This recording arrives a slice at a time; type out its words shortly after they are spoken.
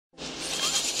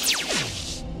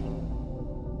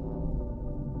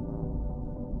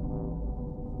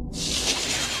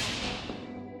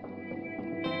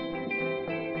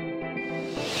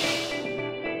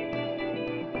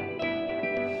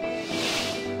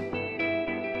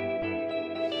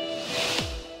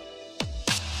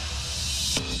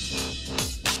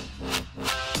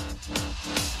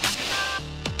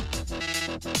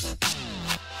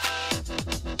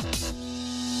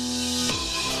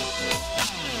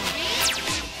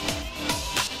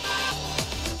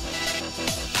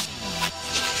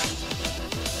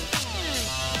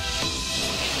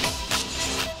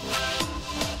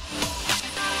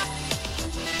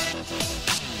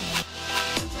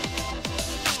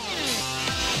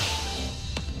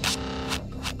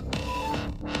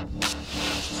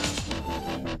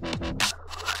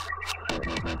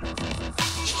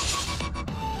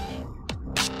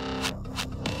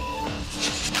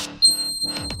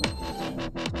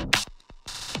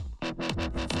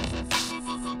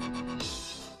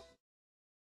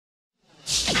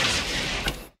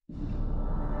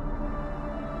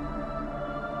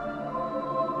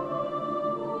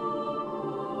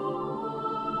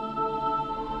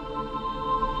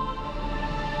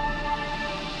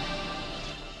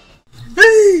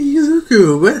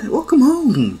Deku, welcome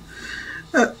home.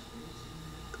 Uh,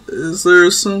 is there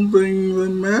something the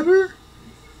matter?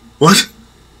 What?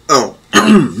 Oh,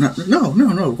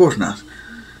 no, of course not.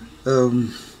 So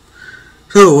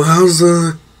how's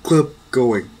the club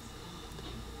going?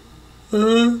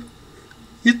 Uh,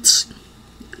 it's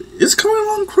coming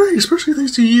along great, especially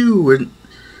thanks to you. And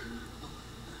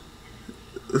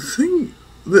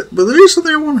but there is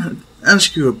something I want to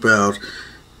ask you about.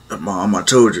 Mom, I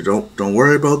told you, don't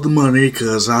worry about the money,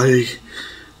 cause I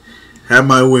have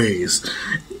my ways.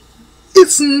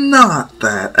 It's not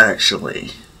that,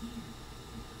 actually.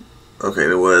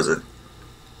 Okay, what is it?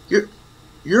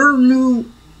 Your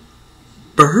new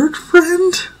bird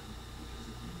friend?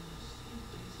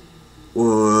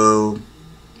 Well,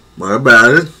 what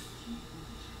about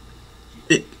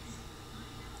it?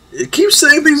 It keeps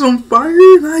setting things on fire,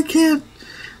 and I can't.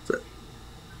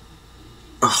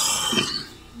 Oh.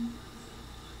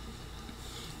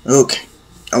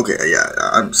 Okay, yeah,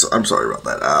 I'm sorry about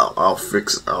that. I'll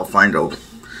fix it. I'll find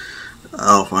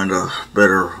a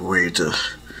better way to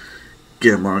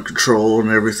get him under control and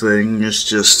everything. It's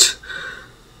just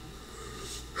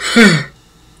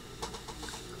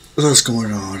what's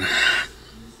going on.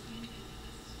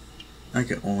 I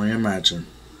can only imagine.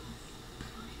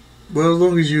 Well, as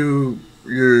long as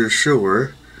you're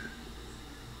sure.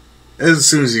 As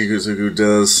soon as Yuzuku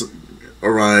does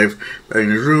arrive back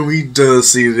in his room, he does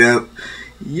see that,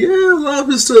 yeah, a lot of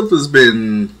his stuff has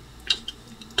been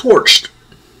torched.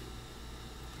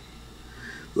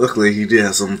 Luckily, he did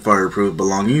have some fireproof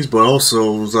belongings, but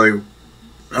also was like,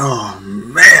 oh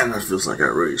man, that feels like I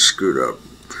really screwed up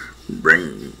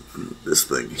bringing this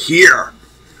thing here.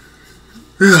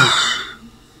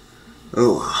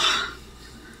 Oh,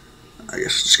 I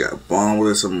guess I just gotta bond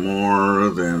with it some more,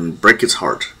 then break its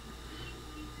heart.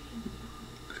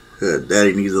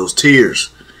 Daddy needs those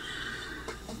tears.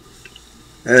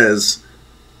 As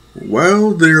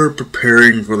while they're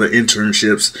preparing for the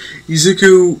internships,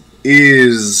 Izuku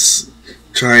is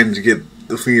trying to get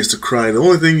the Phoenix to cry. The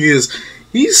only thing is,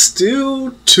 he's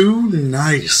still too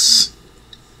nice.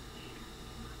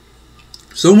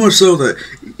 So much so that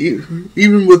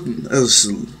even with as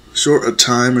short a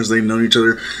time as they've known each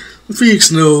other, the Phoenix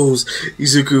knows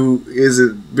Izuku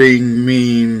isn't being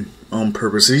mean on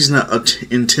purpose. He's not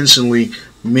intentionally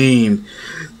mean.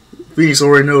 Phoenix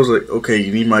already knows, like, okay,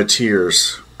 you need my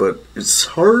tears, but it's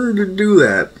hard to do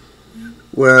that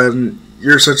when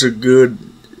you're such a good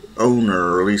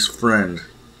owner, or at least friend.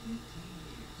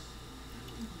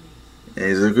 And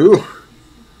Izuku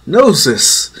knows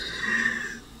this.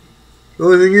 The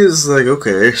only thing is, like,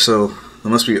 okay, so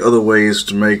there must be other ways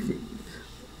to make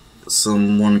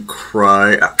someone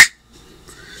cry.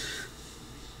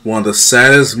 One of the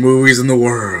saddest movies in the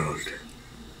world.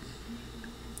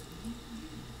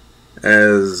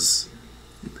 As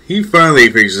he finally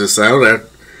figures this out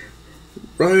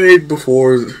right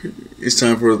before it's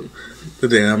time for the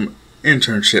damn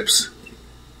internships.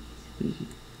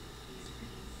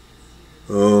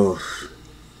 Oh,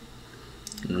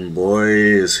 and boy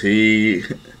is he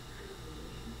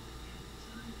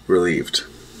relieved.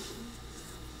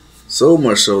 So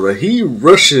much so that he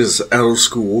rushes out of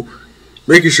school,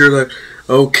 making sure that,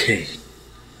 okay,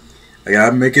 I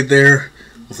gotta make it there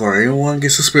before anyone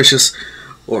gets suspicious,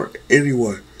 or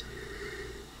anyone,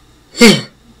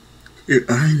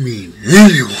 I mean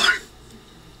anyone,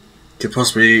 could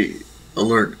possibly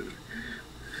alert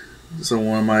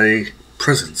someone of my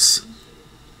presence.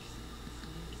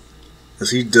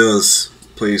 As he does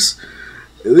place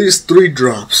at least 3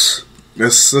 drops.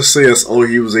 Let's say that's all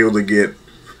he was able to get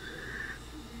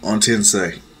on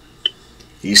Tensei.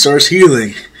 He starts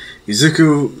healing.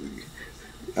 Izuku,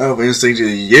 out of instinct,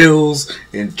 yells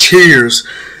and cheers,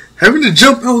 having to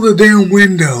jump out the damn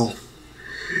window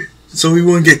so he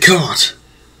wouldn't get caught.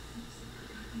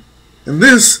 And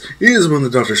this is when the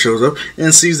doctor shows up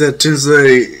and sees that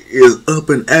Tensei is up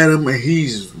and at him, and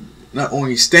he's not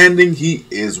only standing, he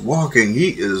is walking, he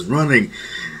is running.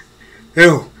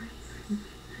 Hell,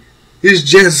 his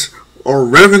jets are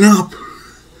revving up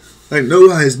like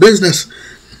nobody's business.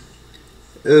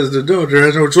 As the doctor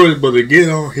has no choice but to get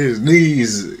on his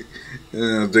knees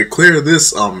and declare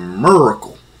this a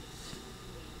miracle.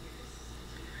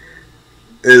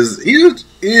 As he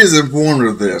is informed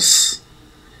of this,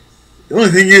 the only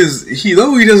thing is,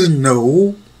 though he doesn't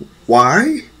know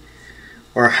why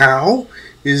or how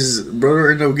his brother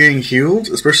ended up getting healed,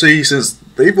 especially since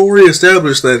they've already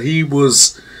established that he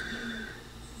was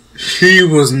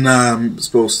not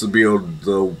supposed to be able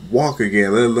to walk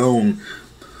again, let alone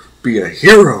be a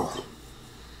hero.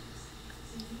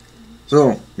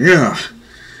 So, yeah.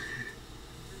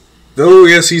 Though,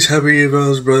 yes, he's happy about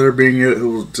his brother being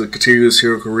able to continue his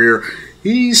hero career,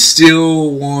 he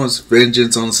still wants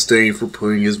vengeance on Stain for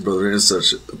putting his brother in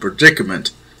such a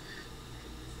predicament.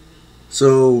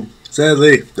 So,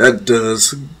 sadly, that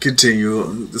does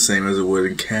continue the same as it would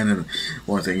in canon.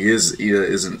 One thing is, Ida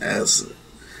isn't as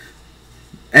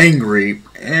angry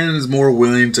and is more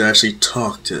willing to actually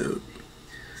talk to,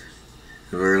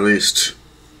 at the very least,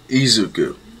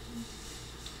 Izuku.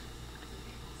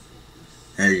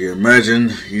 And you can imagine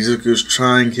Izuku's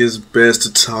trying his best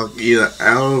to talk Ida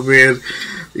out of it.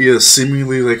 Ida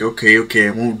seemingly like, okay,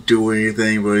 I won't do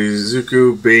anything, but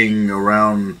Izuku being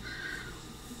around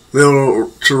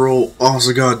literal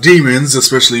Osaga demons,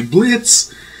 especially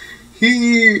Blitz,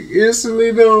 he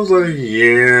instantly knows, like,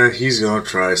 yeah, he's gonna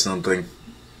try something.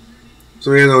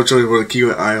 So he has no choice but to keep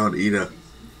an eye on Ida.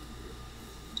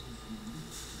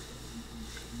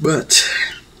 But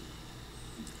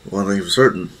one thing for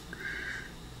certain,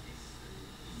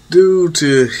 due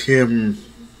to him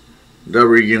not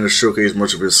really getting to showcase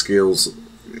much of his skills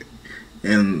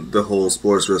in the whole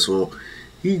sports festival,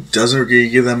 he doesn't really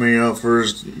get that many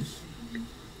offers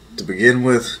to begin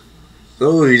with.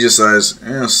 So he decides,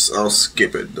 yes, I'll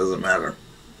skip it, doesn't matter.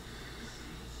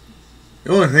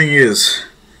 The only thing is,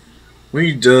 when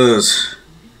he does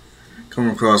come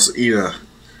across Ida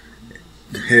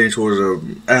heading towards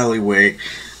an alleyway,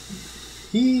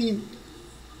 he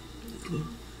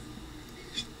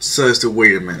decides to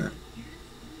wait a minute.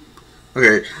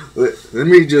 Okay, let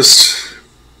me just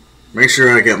make sure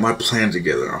I got my plan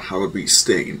together on how to beat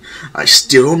Stain. I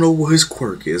still don't know what his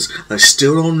quirk is. I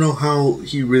still don't know how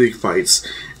he really fights.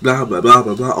 Blah, blah, blah,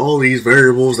 blah, blah. All these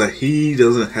variables that he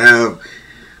doesn't have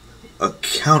a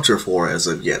counter for as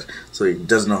of yet. So he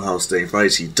doesn't know how Stain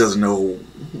fights. He doesn't know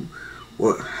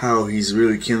how he's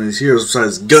really killing his heroes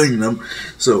besides gunning them.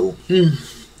 So,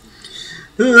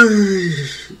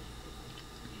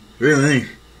 really,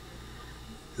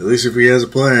 at least if he has a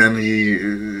plan,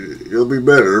 he'll be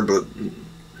better. But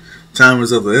time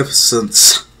is of the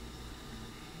essence.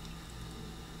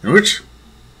 In which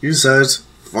he decides,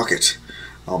 fuck it,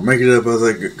 I'll make it up as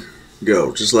I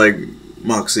go, just like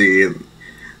Moxxie and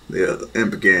the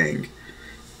Imp Gang.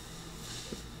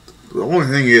 The only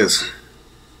thing is,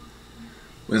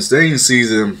 when Stain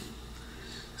sees him,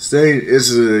 Stain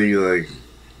instantly like,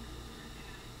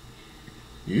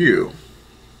 you?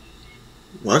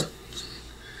 What?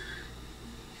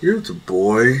 You're the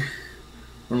boy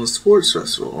from the sports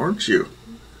festival, aren't you?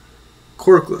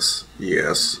 Quirkless,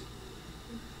 yes.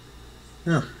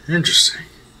 Yeah, interesting.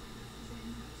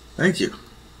 Thank you.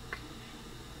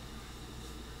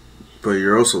 But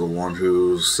you're also the one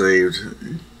who saved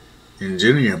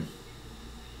Ingenium.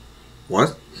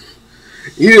 What?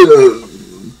 Ida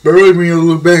barely me to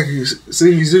look back,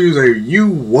 seeing these dudes like, you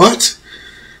what?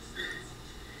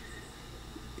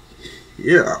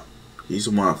 Yeah, he's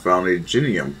the one that found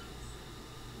Ingenium.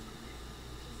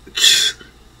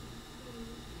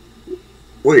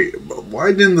 Wait, but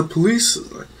why didn't the police?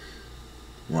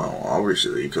 Well,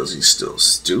 obviously because he's still a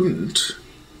student.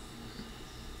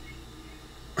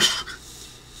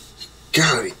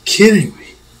 Gotta be kidding me.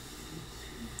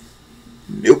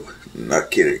 Nope,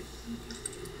 not kidding.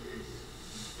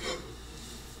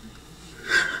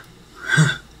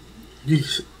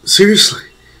 Seriously?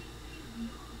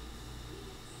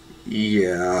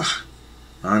 Yeah,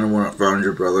 I'm the one that found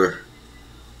your brother.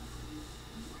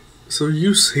 So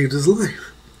you saved his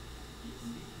life?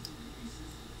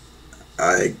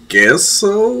 I guess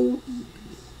so?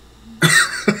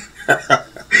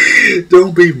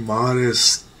 Don't be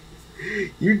modest.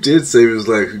 You did save his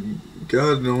life.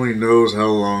 God only knows how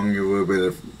long it would have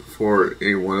been before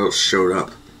anyone else showed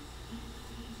up.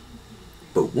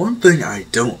 But one thing I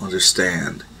don't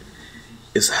understand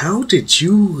is, how did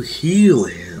you heal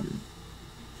him?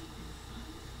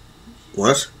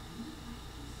 What?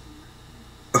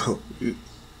 Oh,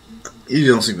 you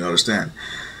don't seem to understand.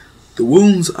 The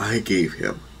wounds I gave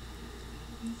him,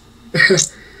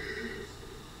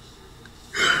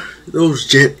 those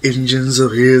jet engines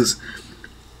of his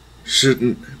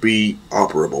shouldn't be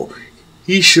operable.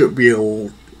 He should be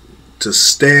able to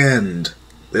stand,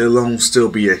 let alone still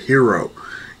be a hero.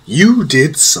 You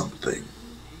did something.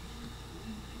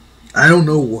 I don't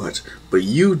know what, but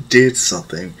you did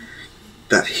something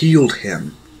that healed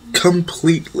him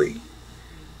completely.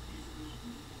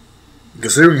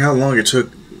 Considering how long it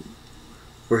took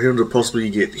for him to possibly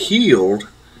get healed,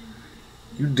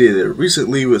 you did it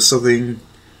recently with something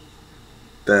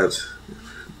that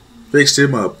fixed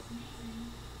him up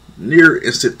near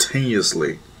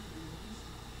instantaneously.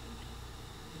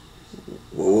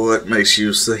 What makes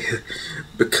you say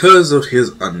because of his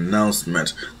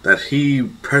announcement that he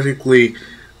practically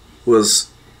was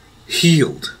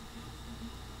healed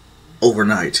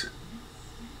overnight,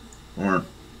 or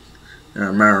in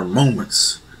a matter of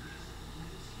moments.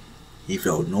 He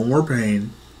felt no more pain,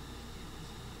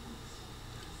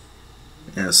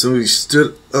 and as soon as he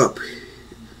stood up,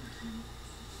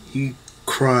 he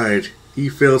cried. He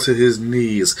fell to his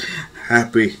knees,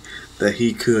 happy that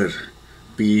he could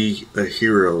be a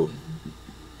hero.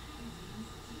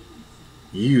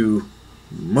 You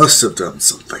must have done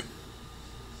something.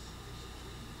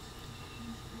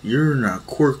 You're not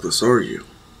quirkless, are you?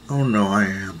 Oh no, I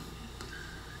am.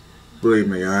 Believe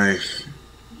me, I'm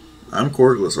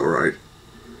quirkless, alright.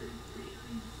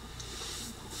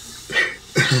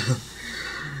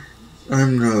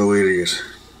 I'm no idiot.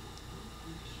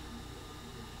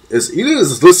 As Ida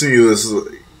is listening to this,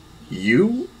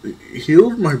 you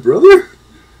healed my brother?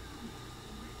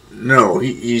 No,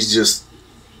 he's just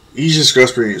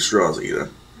grasping at straws, Ida.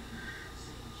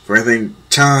 For anything,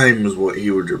 time is what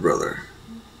healed your brother.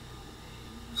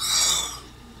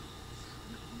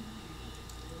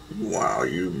 Wow,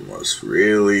 you must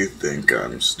really think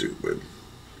I'm stupid.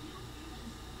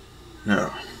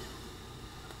 No.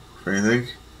 For anything,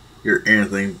 you're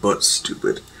anything but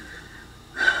stupid.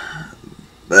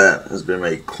 That has been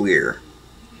made clear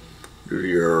due to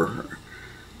your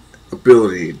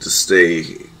ability to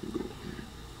stay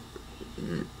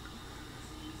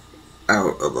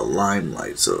out of the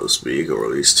limelight, so to speak, or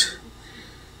at least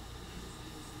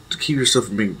to keep yourself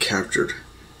from being captured.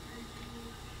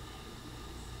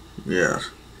 Yeah,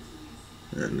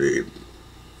 indeed.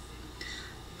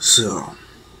 So,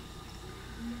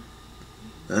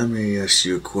 let me ask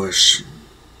you a question.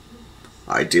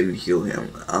 I didn't heal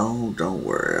him. Oh, don't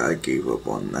worry, I gave up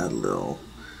on that little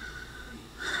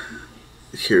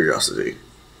curiosity.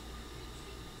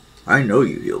 I know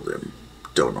you healed him.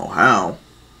 Don't know how,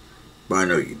 but I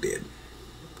know you did.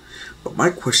 But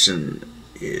my question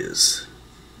is,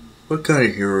 what kind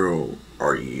of hero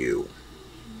are you?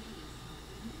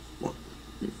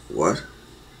 What?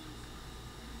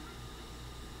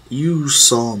 You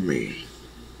saw me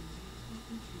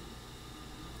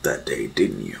that day,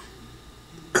 didn't you?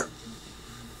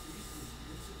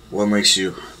 What makes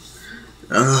you...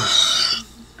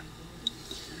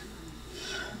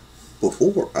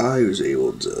 Before I was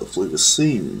able to flee the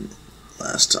scene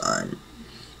last time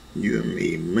you and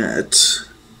me met,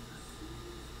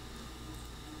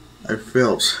 I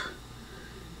felt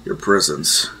your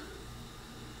presence.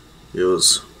 It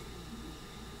was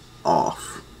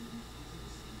off.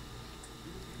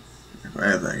 If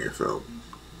anything, it felt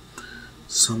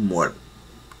somewhat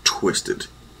twisted.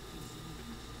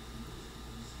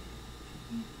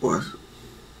 What?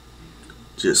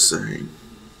 Just saying.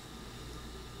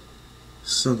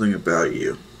 Something about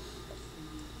you.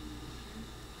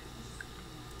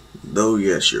 Though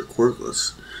yes, you're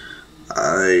quirkless,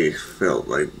 I felt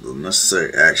like the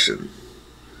necessary action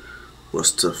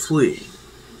was to flee.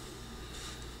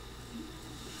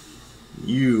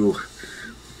 You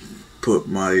put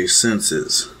my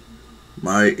senses,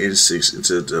 my instincts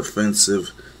into a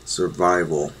defensive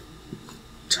survival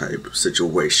type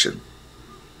situation.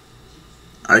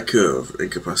 I could have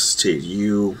incapacitated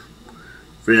you,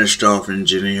 finished off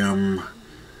Ingenium.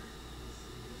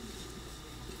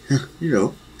 You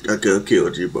know, I could have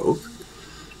killed you both.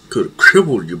 Could have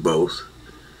crippled you both.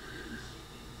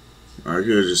 I could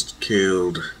have just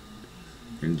killed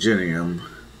Ingenium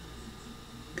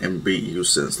and beat you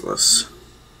senseless.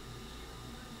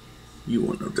 You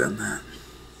wouldn't have done that.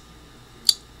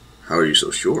 How are you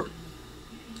so sure?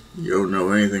 You don't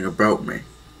know anything about me.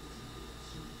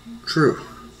 True.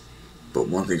 But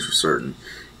one thing's for certain.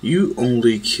 You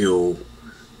only kill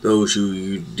those who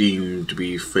you deem to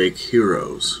be fake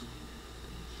heroes.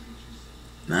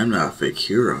 And I'm not a fake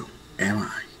hero, am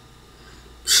I?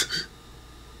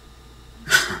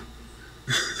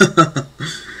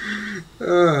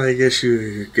 I guess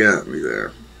you got me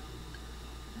there.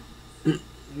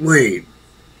 Wait.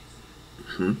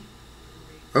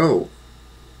 Oh.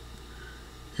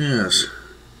 Yes.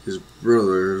 His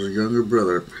brother, his younger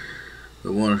brother.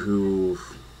 The one who...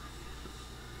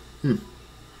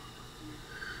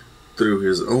 through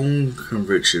his own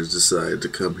convictions decided to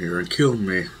come here and kill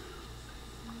me.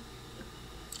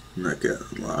 I'm not gonna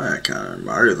lie, I kinda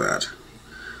admire that.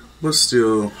 But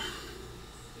still,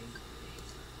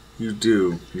 you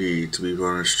do need to be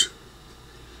punished.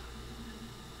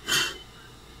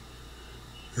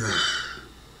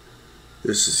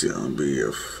 This is gonna be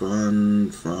a fun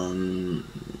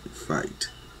fight.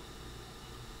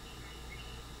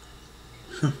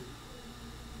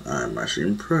 I'm actually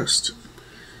impressed.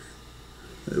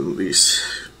 At least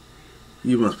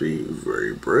you must be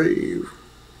very brave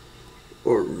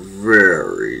or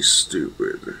very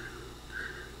stupid.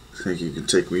 Think you can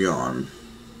take me on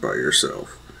by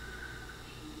yourself,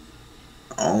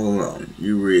 all alone?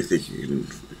 You really think you can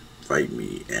fight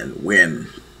me and win?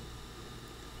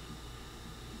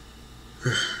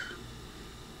 I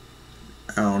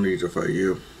don't need to fight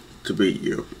you to beat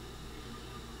you.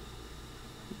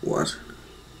 What?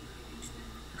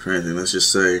 If anything, let's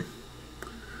just say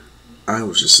I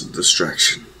was just a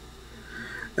distraction.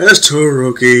 As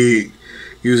Todoroki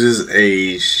uses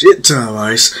a shit ton of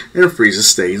ice and freezes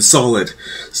Stain solid.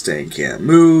 Stain can't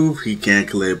move, he can't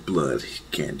collect blood, he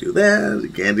can't do that, he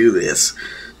can't do this.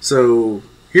 So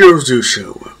heroes do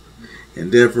show up.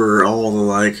 Endeavor, all the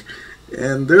like,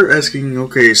 and they're asking,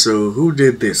 okay, so who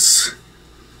did this?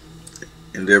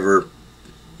 Endeavor,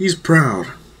 he's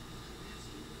proud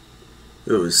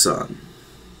of his son.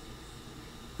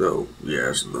 Though,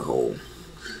 yes, the whole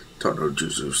Tano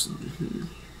Jutsu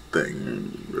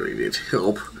thing really did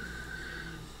help.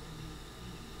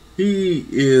 He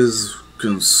is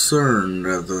concerned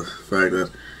at the fact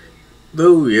that,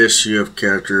 though yes, you have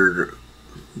captured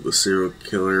the serial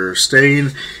killer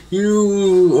Stain,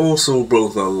 you also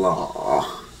broke the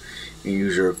law and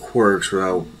use your quirks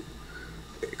without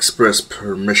express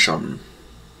permission.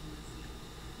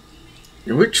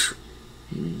 In which,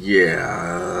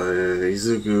 yeah,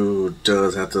 Izuku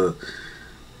does have to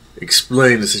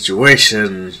explain the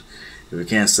situation. If he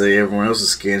can't save everyone else's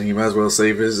skin, he might as well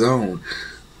save his own.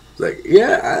 Like,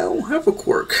 yeah, I don't have a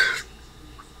quirk.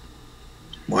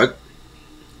 What?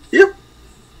 Yep.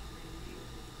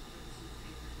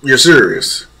 You're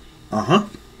serious? Uh-huh.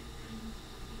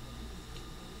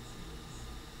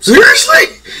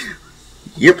 Seriously?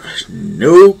 Yep,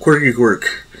 no quirky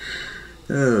quirk.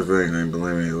 If anything,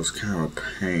 believe me, it was kind of a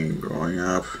pain growing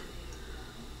up.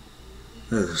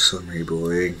 So many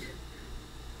bullying.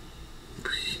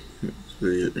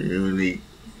 Unique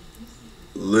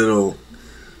little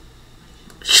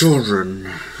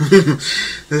children.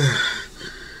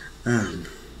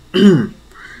 You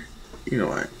know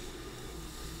what?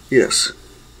 Yes,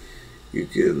 you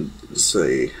can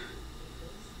say,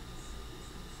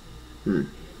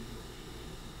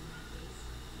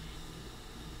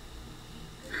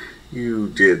 you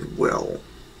did well.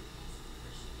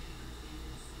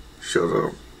 Shut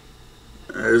up.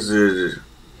 As did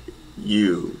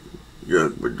you,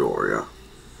 young Midoriya.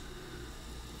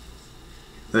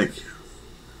 Thank you.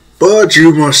 But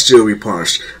you must still be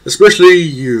punished. Especially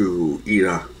you,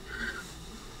 Ida.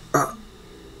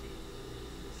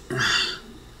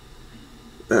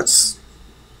 That's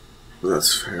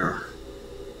fair.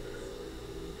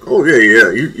 Oh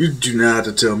yeah, you do not have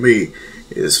to tell me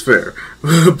it's fair.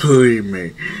 Believe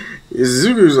me.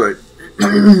 Izuku's like,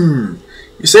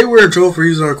 you say we're in trouble for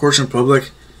using our quirks in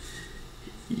public?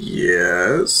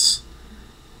 Yes.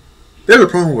 There's a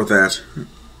problem with that.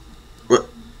 What?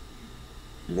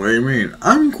 What do you mean?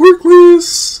 I'm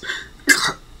quirkless.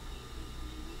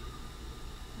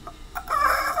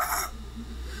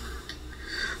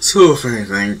 So if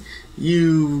anything,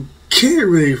 you can't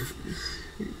really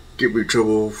get me in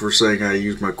trouble for saying I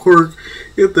use my quirk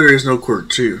if there is no quirk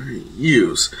to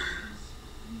use.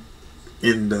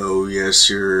 And though, yes,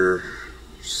 your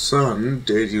son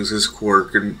did use his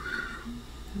quirk and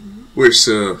wish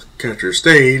to capture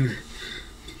Stain,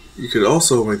 you could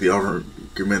also make the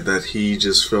argument that he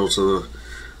just felt a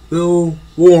little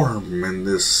warm in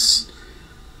this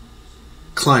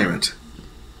climate.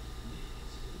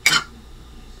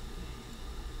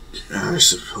 I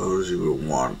suppose you would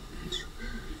want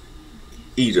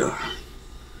Ida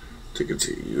to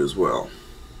continue as well.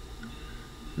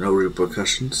 No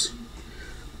repercussions?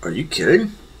 Are you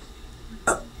kidding?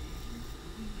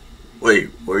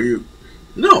 Wait, were you?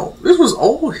 No, this was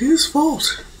all his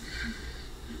fault.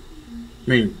 I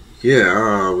mean,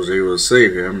 yeah, I was able to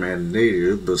save him and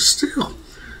Native, but still,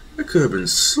 it could have been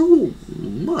so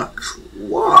much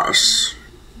worse.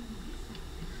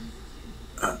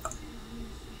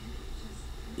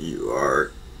 You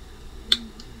are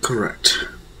correct.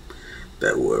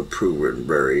 That would have proven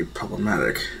very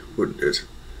problematic, wouldn't it?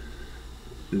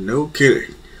 No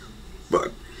kidding.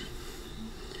 But,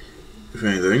 if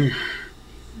anything,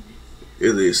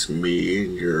 at least me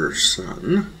and your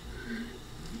son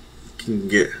can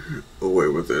get away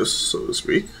with this, so to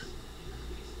speak.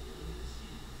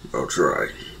 I'll try.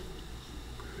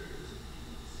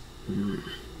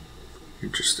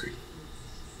 Interesting.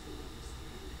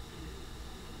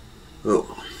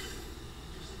 Oh,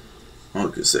 all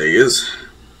I can say is,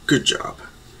 good job.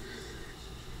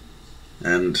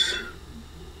 And,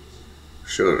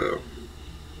 shut up.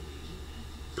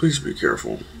 Please be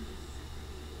careful.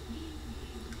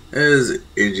 As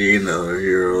Inji and the other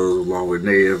heroes, along with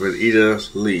Native and Ida,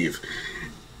 leave.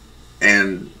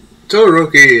 And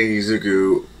Todoroki and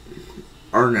Izuku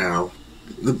are now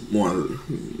one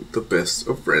of the best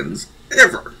of friends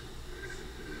ever.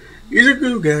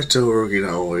 Izuku got Todoroki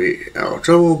not only out of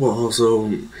trouble, but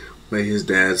also made his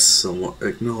dad somewhat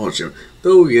acknowledge him.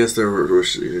 Though, yes, their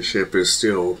relationship is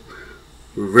still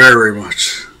very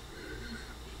much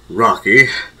rocky.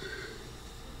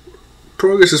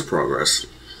 Progress is progress.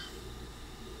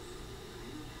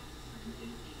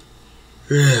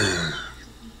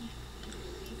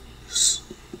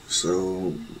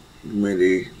 So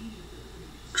many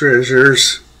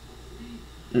treasures.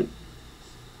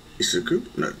 Izuku?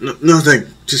 Nothing.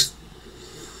 Just...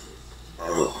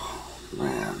 Oh,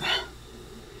 man.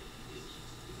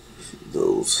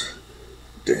 Those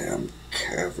damn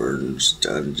caverns,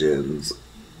 dungeons.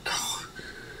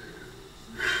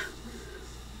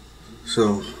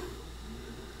 So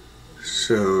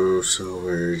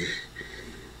very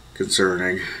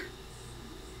concerning.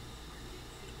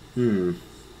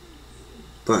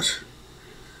 But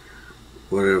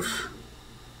what if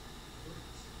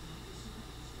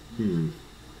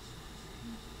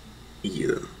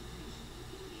yeah,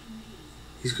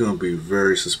 he's gonna be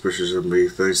very suspicious of me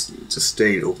thanks to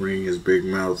Stain opening his big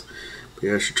mouth. But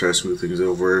yeah, I should try to smooth things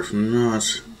over. If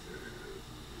not,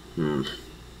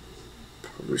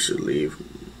 probably should leave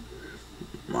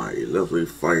my lovely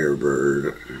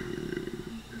Firebird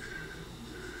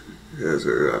has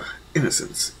her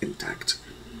innocence intact.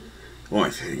 The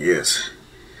only thing is,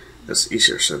 that's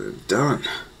easier said than done.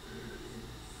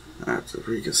 I have to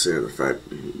reconsider the fact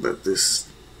that this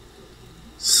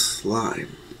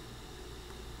slime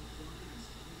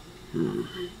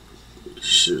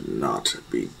should not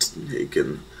be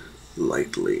taken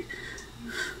lightly.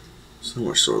 So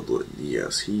much so that,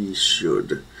 yes, he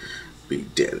should be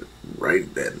dead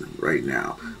right then, right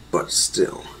now. But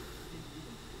still,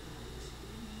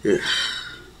 yeah.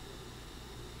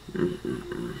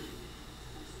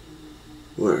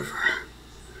 Whatever.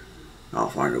 I'll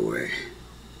find a way.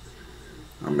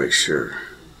 I'll make sure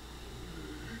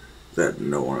that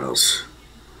no one else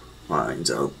finds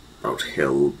out about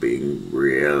hell being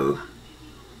real.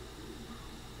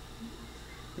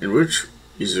 In which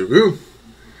Izuku,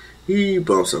 he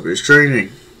bumps up his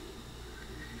training,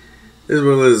 as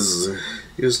well as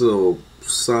his little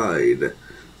side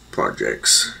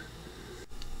projects.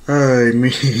 I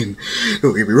mean,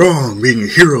 don't get me wrong, being a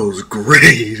hero is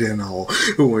great and all.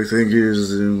 The only thing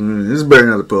is, it's better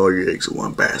not to put all your eggs in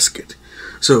one basket.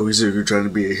 So Izuku trying to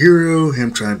be a hero,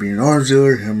 him trying to be an arms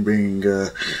dealer, him being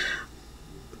a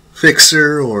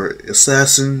fixer or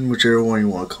assassin, whichever one you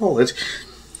want to call it.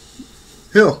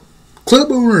 Hell,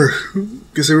 club owner,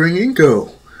 considering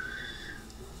Inko.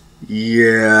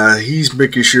 Yeah, he's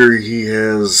making sure he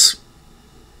has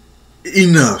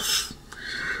enough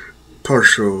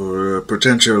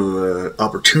potential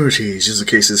opportunities just in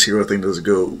case this hero thing doesn't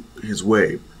go his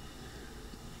way.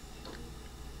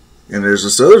 And there's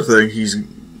this other thing he's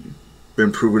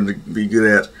been proven to be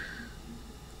good at: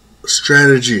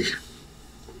 strategy.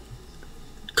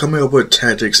 Coming up with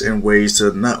tactics and ways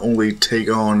to not only take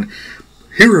on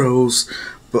heroes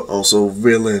but also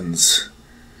villains.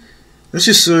 Let's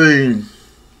just say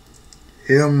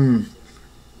him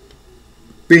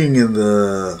being in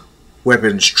the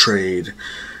weapons trade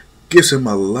gives him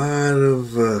a lot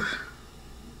of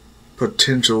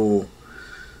potential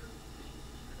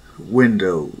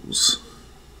windows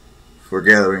for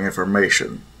gathering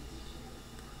information.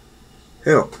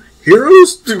 Hell,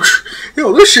 heroes?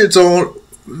 Hell, this shit's all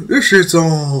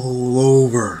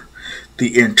over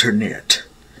the internet.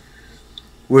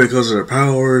 Because of their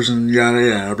powers and yada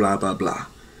yada blah blah blah.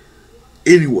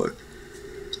 Anyway,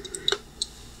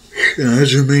 that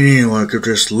doesn't mean anyone could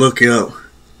just look up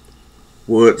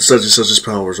what such and such's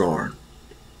powers are.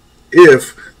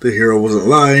 If the hero wasn't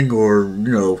lying or,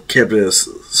 kept it as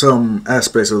some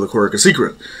aspects of the quirk a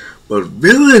secret. But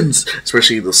villains,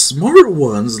 especially the smart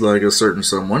ones, like a certain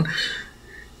someone,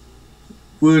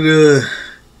 would,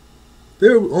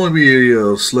 there would only be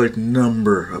a select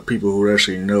number of people who would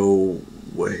actually know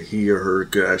what he or her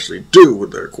could actually do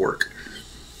with their quirk.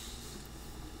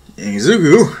 And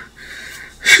Izuku,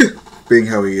 being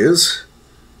how he is,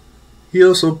 he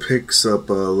also picks up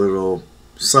a little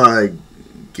side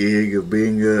gig of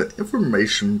being an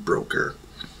information broker.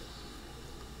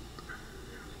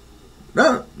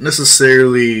 Not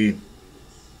necessarily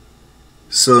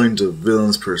selling to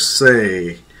villains per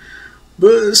se,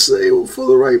 but say for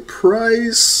the right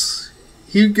price,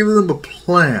 he'd give them a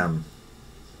plan.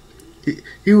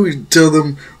 He would tell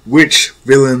them which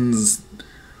villains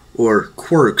or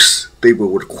quirks they will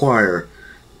require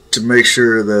to make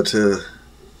sure that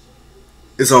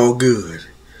it's all good.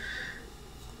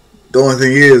 The only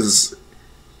thing is,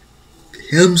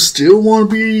 him still want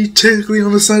to be technically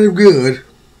on the side of good.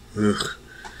 Ugh.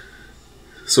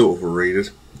 So overrated.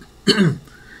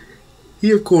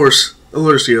 He, of course,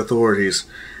 alerts the authorities,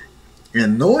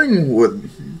 and knowing what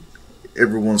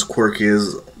everyone's quirk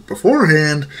is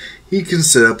beforehand, he can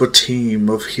set up a team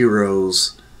of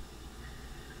heroes.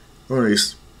 One of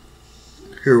these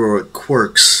heroic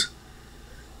quirks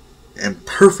and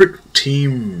perfect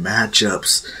team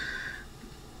matchups.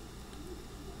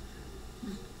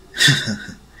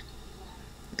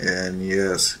 And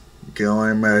yes, you can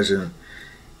only imagine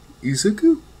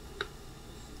Izuku.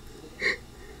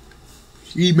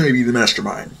 He may be the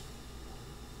mastermind,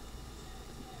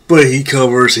 but he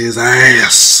covers his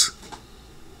ass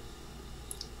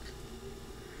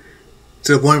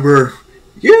to the point where,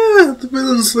 yeah, the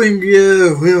villains think,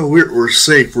 yeah, well, we're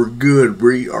safe, we're good,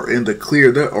 we are in the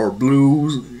clear. There are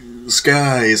blue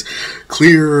skies,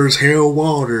 clear as hell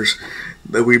waters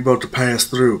that we're about to pass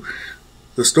through.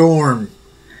 The storm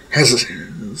has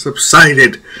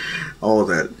subsided, all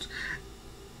that.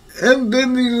 And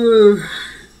then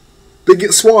they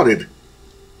get swatted,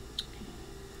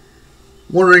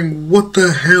 wondering what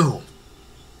the hell.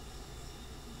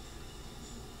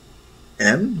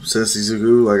 And since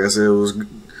Izuku, like I said, was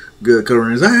good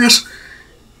covering his ass,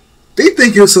 they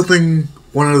think it was something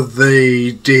one of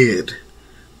they did.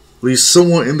 At least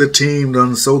someone in the team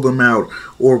done sold them out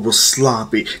or was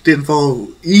sloppy. Didn't follow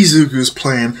Izuku's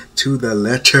plan to the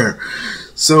letter.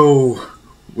 So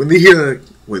when they hear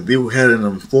that they had an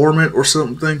informant or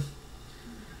something,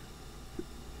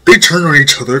 they turn on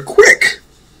each other quick.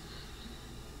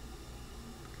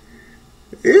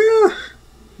 Yeah,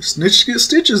 snitch get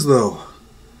stitches though.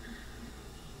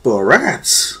 But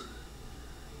rats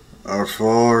are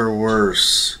far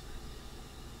worse.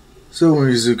 So when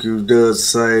Izuku does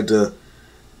decide to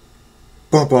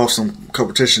bump off some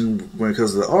competition when it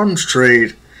comes to the arms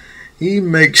trade, he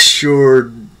makes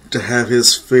sure to have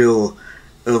his fill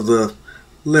of the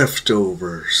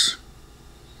leftovers.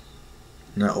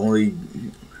 Not only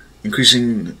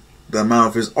increasing the amount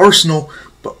of his arsenal,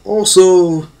 but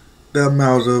also the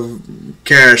amount of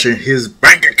cash in his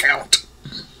bank account.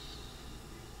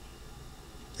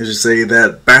 As you say,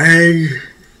 that bag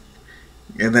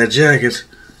and that jacket,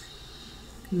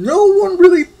 no one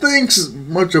really thinks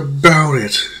much about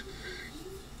it,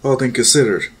 all things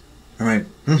considered. I mean,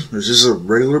 it's just a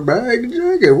regular bag and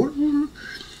jacket. What?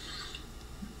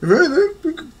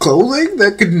 Clothing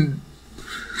that can...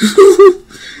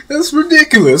 That's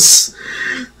ridiculous.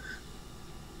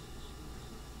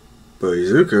 But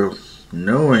Izuku,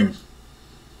 knowing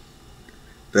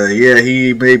that, yeah,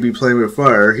 he may be playing with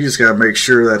fire, he just gotta make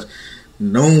sure that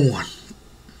no one,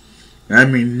 I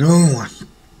mean no one,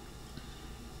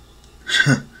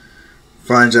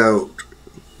 finds out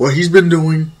what he's been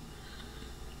doing,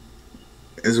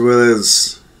 as well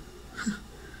as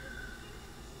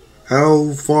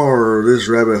how far this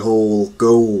rabbit hole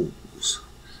goes.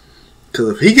 Because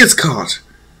if he gets caught,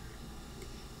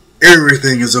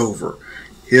 everything is over.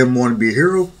 Him wanting to be a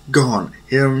hero, gone.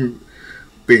 Him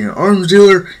being an arms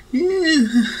dealer,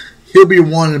 he'll be a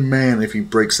wanted man if he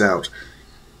breaks out.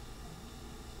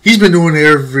 He's been doing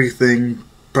everything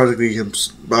practically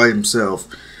by himself.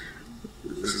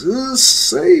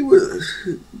 Say with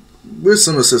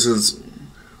some assistance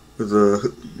with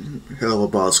a hell of a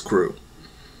boss crew.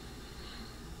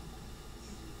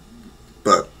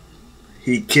 But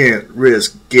he can't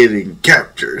risk getting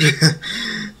captured.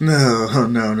 No.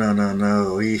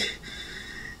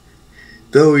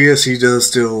 Though yes, he does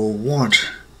still want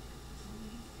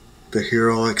the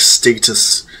heroic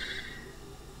status.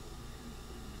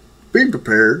 Being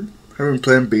prepared, having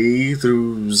plan B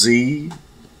through Z,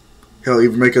 hell,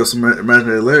 even make up some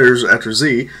imaginary letters after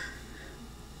Z.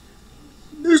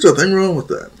 There's nothing wrong with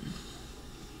that.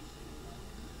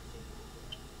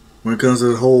 When it comes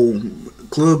to the whole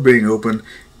club being open,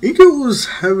 Inko was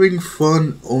having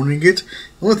fun owning it.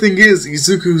 The only thing is,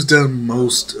 Izuku's done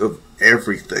most of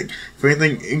everything. If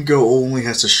anything, Inko only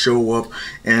has to show up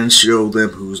and show them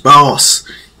who's boss.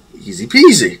 Easy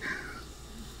peasy.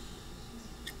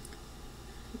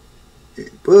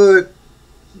 But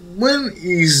when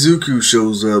Izuku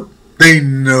shows up, they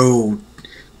know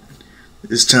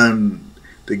it's time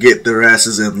to get their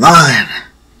asses in line.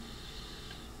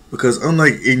 Because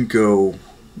unlike Inko,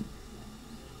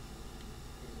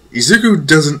 Izuku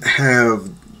doesn't have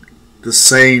the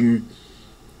same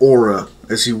aura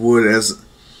as he would as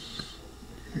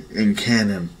in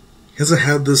canon. He doesn't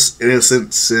have this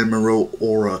innocent samurai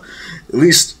aura. At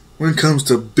least when it comes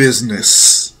to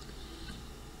business.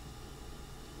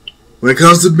 When it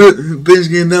comes to things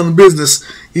getting down to business,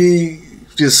 he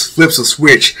just flips a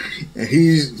switch, and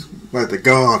he's like the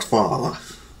Godfather.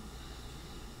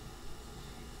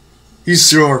 He's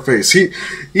Scarface.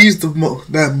 He's that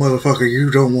motherfucker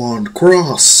you don't want to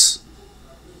cross.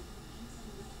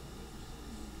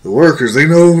 The workers, they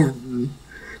know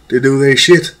they do their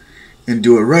shit and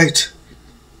do it right,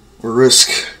 or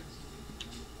risk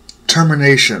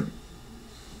termination.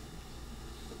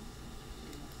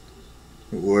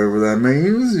 Whatever that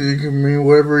means, it can mean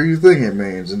whatever you think it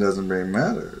means. It doesn't really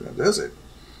matter, does it?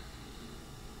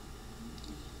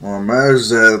 All it matters is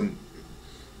that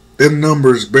them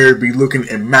numbers better be looking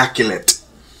immaculate.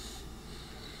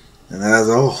 And that's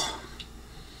all.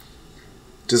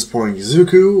 Disappointing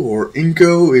Izuku or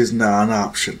Inko is not an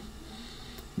option.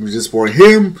 If you disappoint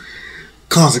him,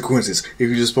 consequences. If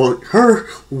you disappoint her,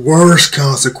 worse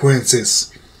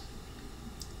consequences.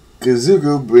 Because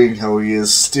Izuku, being how he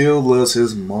is, still loves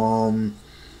his mom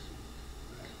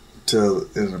to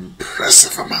an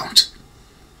impressive amount.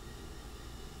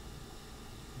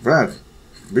 In fact,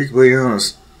 to be completely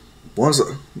honest, once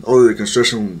all the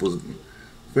construction was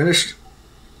finished,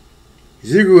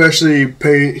 Izuku actually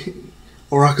paid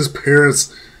Araka's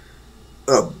parents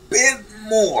a bit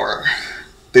more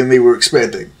than they were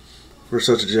expecting for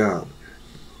such a job.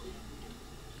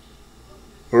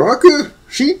 Araka,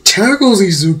 she tackles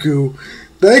Izuku,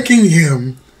 thanking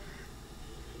him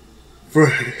for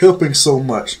helping so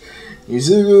much.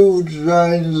 Izuku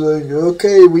trying like,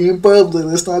 okay, we in public,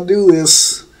 let's not do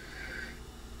this.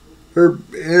 Her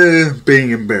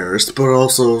being embarrassed, but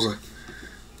also like,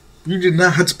 you did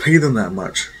not have to pay them that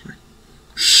much.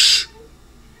 Shh.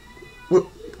 What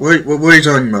are you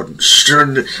talking about? Sure,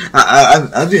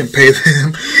 I didn't pay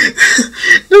them.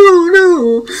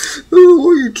 No.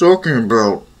 What are you talking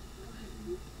about?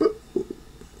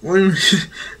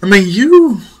 I mean,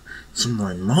 you. It's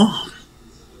my mom.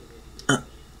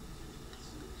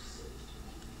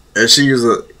 And she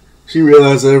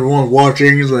realized that everyone's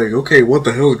watching. He's like, okay, what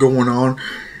the hell is going on?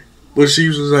 But she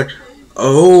was like,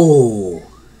 oh,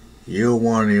 you don't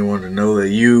want anyone to know that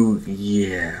you,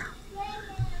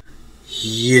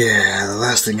 yeah, the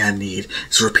last thing I need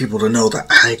is for people to know that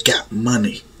I got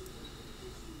money.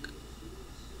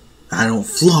 I don't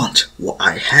flaunt what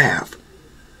I have.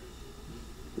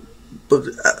 But,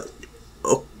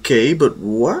 okay, but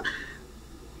what?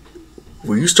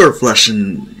 When you start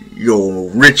flashing your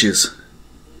riches,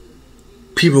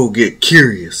 people get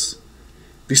curious.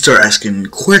 They start asking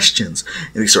questions.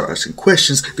 And they start asking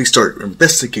questions, they start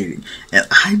investigating. And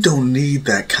I don't need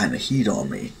that kind of heat on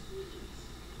me.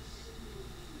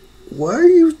 Why are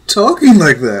you talking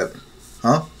like that?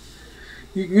 Huh?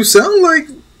 You sound like...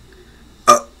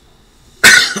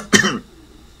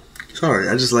 Sorry,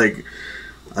 I just like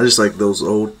those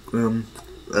old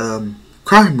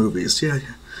crime movies.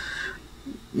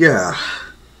 Yeah.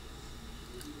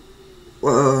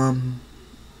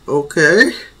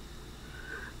 Okay.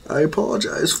 I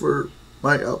apologize for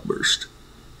my outburst.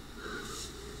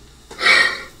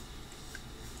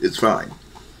 It's fine.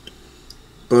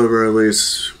 But at the very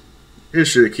least, you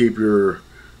should keep your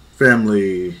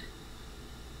family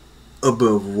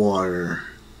above water.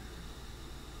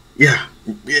 Yeah.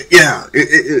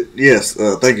 Yes.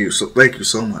 Thank you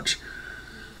so much.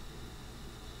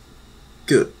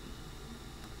 Good.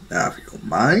 Now, if you don't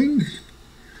mind.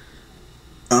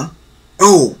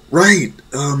 Oh, right.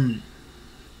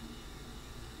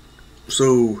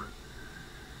 So,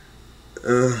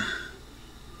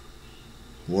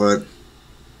 what?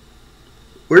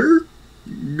 We're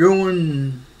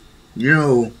going,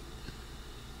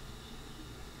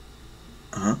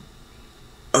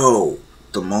 Oh,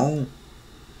 the mall?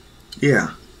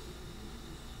 Yeah.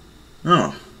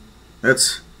 Oh,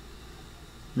 that's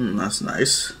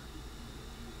nice.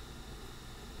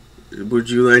 Would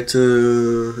you like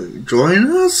to join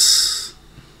us?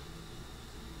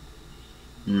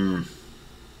 I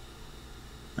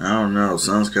don't know.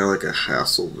 Sounds kind of like a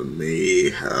hassle to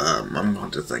me. I'm going to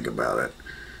have to think about it.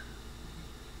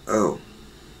 Oh.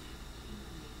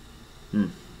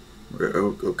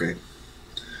 Okay.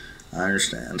 I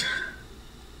understand.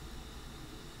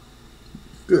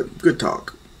 Good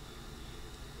talk.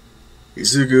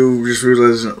 Izuku just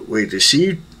realized, wait,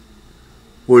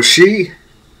 was she?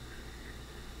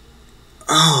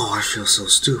 Oh, I feel so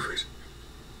stupid.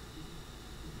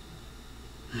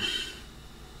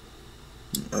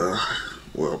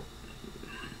 Well,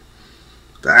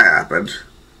 that happened.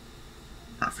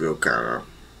 I feel kind of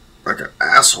like an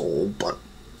asshole, but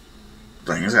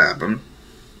things happen.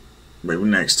 Maybe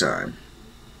next time.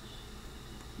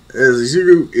 As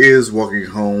Izuku is walking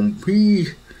home, he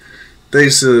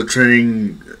thanks to the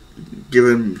training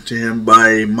given to him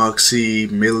by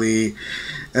Moxxie, Millie,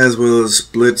 as well as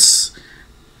Blitz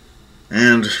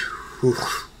and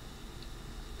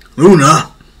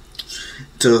Luna,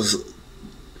 to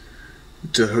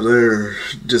their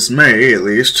dismay at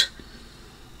least,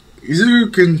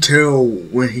 Izuku can tell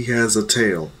when he has a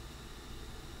tail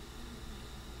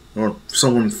or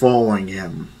someone following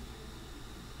him.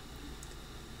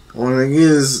 Only thing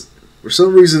is, for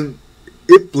some reason,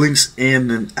 it blinks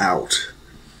in and out.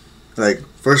 Like,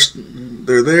 first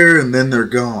they're there and then they're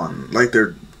gone. Like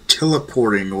they're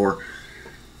teleporting or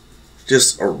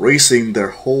just erasing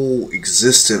their whole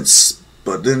existence,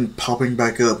 but then popping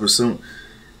back up as soon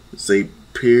as they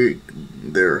peer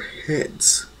their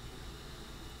heads.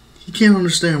 He can't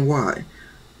understand why.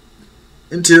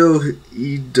 Until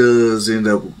he does end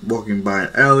up walking by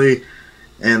an alley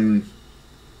and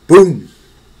boom!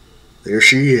 There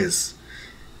she is.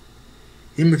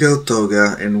 Himiko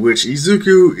Toga, in which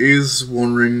Izuku is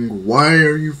wondering, why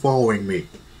are you following me?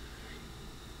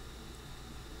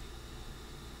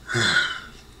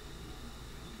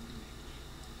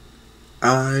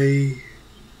 I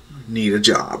need a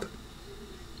job.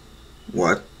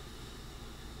 What?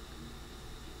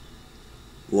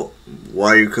 Well, why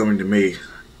are you coming to me?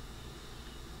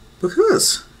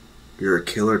 Because you're a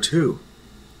killer too.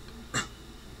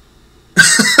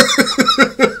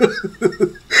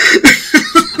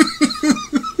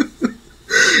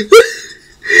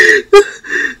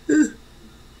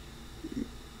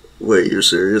 Wait, you're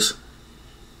serious?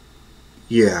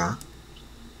 Yeah.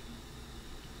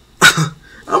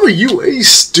 I'm a UA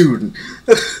student.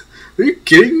 Are you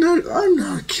kidding? I'm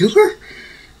not a killer.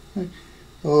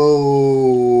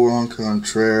 Oh, on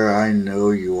contraire, I know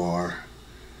you are.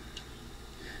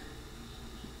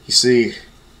 You see,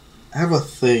 I have a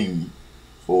thing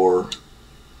for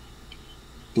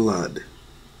blood.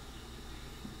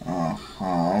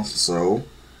 So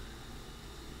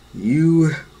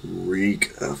you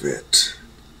reek of it.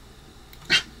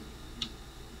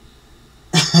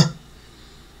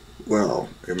 Well,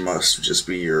 it must just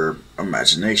be your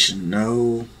imagination.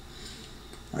 No,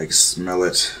 I can smell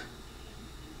it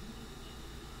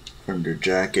from your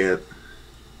jacket,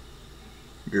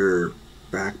 your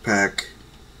backpack.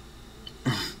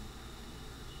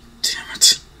 Damn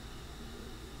it.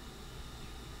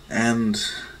 And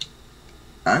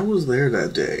I was there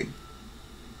that day.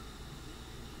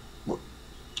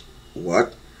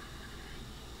 What?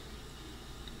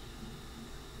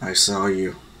 I saw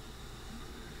you.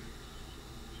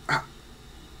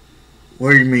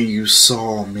 What do you mean you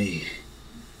saw me?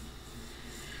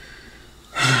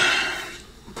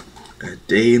 That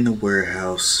day in the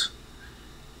warehouse,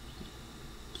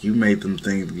 you made them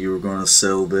think you were going to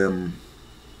sell them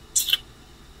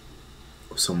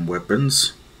some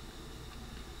weapons,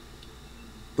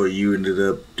 but you ended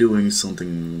up doing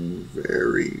something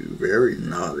very, very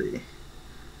naughty.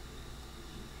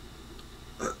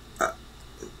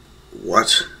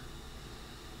 What?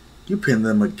 You pinned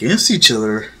them against each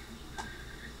other,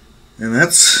 and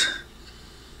that's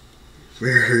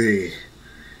very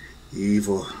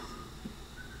evil.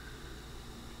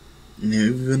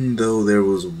 Even though there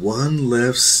was one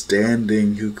left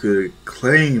standing who could have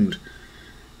claimed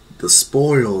the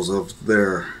spoils of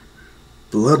their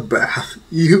bloodbath,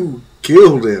 you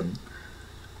killed him.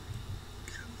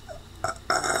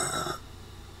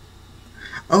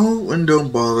 Oh, and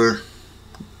don't bother.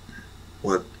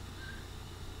 What?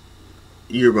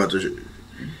 You're about to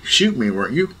shoot me,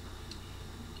 weren't you?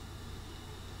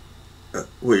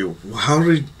 Wait, how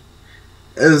did...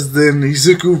 As then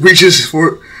Izuku reaches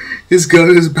for his gun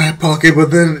in his back pocket,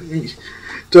 but then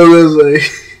Toga's like,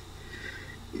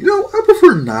 you know, I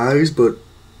prefer knives, but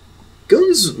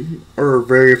guns are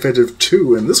very effective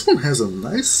too, and this one has a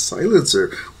nice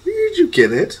silencer. Where did you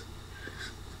get it?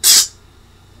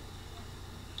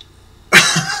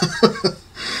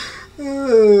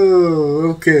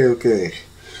 Oh, okay.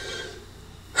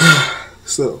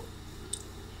 So,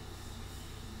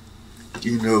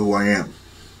 you know who I am.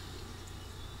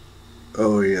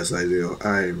 Oh yes, I do.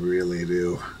 I really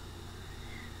do.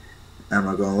 I'm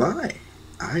not gonna lie.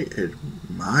 I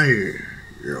admire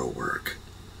your work.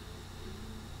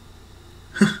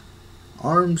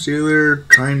 Arms dealer,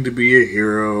 trying to be a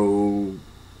hero,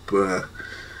 but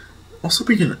also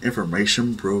being an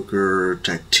information broker,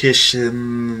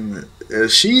 tactician.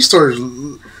 As she starts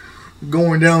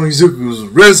going down Izuku's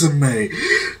resume,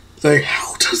 like,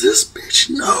 how does this bitch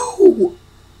know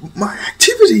my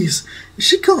activities? Is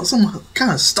she some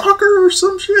kind of stalker or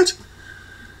some shit?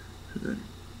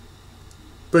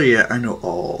 But yeah, I know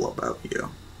all about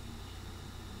you.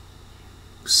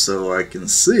 so I can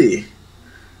see.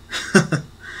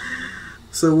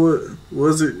 So what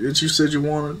was it that you said you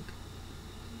wanted?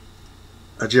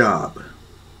 A job.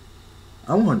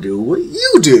 I want to do what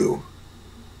you do.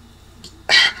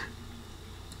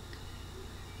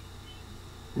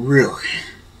 Really?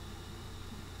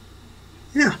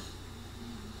 Yeah.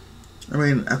 I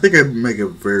mean, I think I'd make a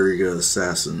very good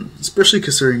assassin, especially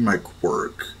considering my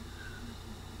quirk.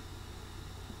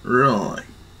 Really?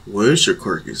 What is your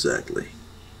quirk exactly?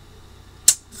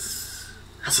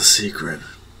 That's a secret.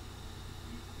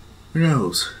 Who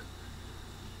knows?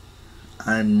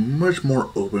 I'm much more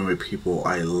open with people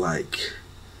I like.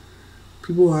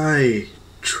 People I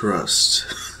trust.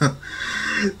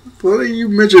 Funny you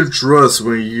mentioned trust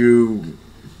when you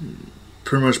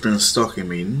pretty much been stalking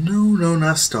me. No,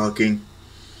 not stalking.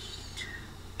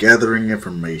 Gathering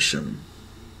information.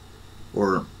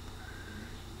 Or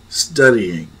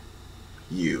studying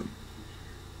you.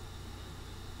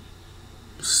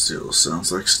 Still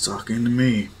sounds like stalking to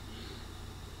me.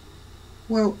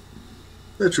 Well,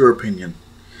 that's your opinion.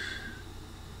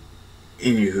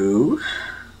 Anywho,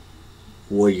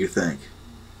 what do you think?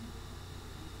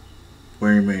 What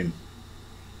do you mean?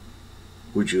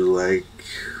 Would you like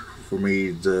for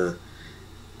me to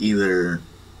either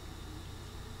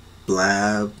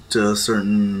blab to a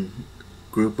certain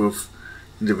group of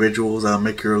individuals that'll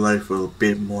make your life a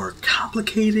bit more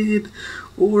complicated?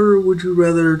 Or would you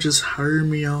rather just hire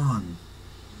me on?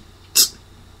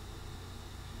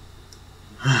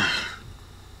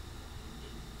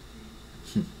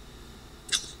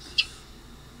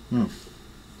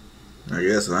 I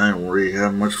guess I don't really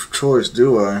have much choice,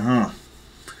 do I, huh?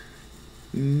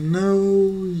 No,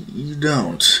 you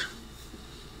don't.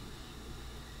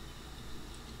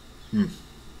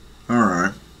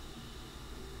 Alright.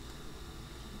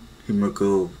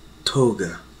 Himiko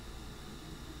Toga.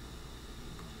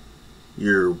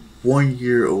 You're 1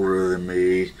 year older than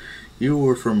me. You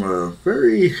were from a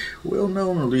very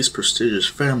well-known, at least prestigious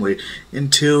family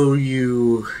until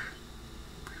you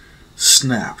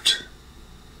snapped.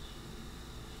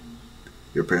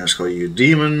 Your parents call you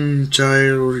demon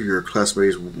child. Your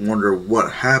classmates wonder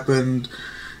what happened.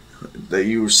 That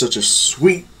you were such a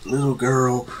sweet little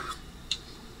girl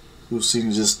who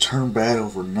seemed to just turn bad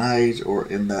overnight or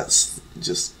in that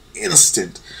just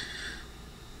instant.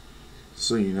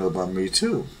 So you know about me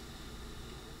too.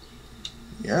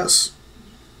 Yes.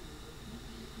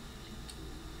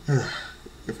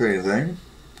 If anything,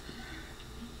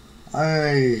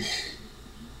 I,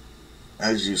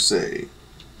 as you say,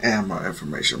 am an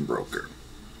information broker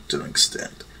to an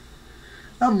extent.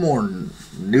 I'm more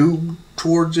new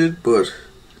towards it, but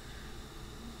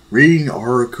reading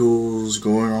articles,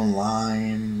 going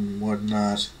online,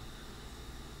 whatnot,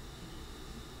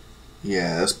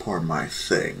 yeah, that's part of my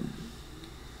thing.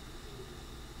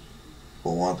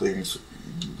 But one thing's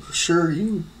for sure,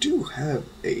 you do have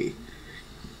a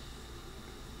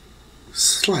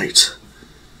slight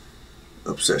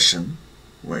obsession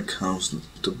when it comes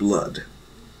to blood.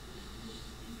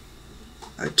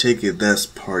 I take it that's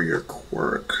part of your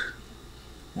quirk,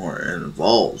 or it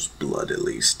involves blood at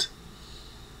least.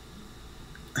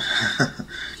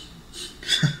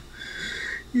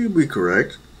 You'd be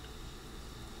correct.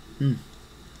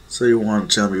 So you want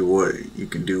to tell me what you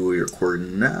can do with your quirk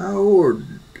now, or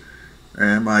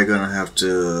am I gonna have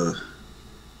to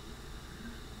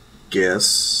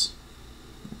guess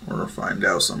or find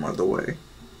out some other way?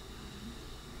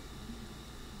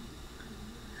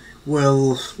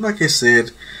 Well, like I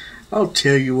said, I'll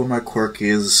tell you what my quirk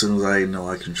is as soon as I know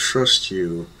I can trust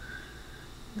you.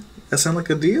 That sound like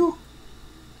a deal?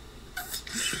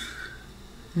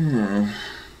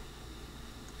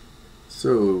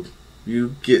 So,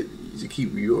 you get to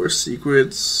keep your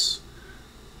secrets,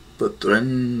 but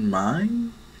threaten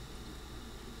mine?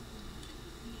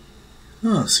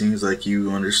 Seems like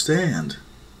you understand.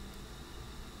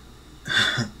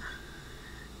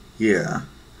 Yeah.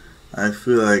 I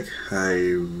feel like I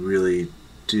really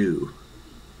do.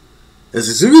 As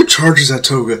Izuku charges at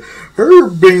Toga, her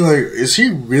being like, is he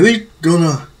really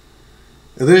gonna...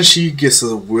 And then she gets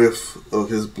a whiff of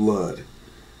his blood.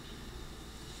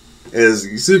 As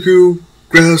Izuku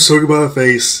grabs Toga by the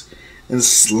face and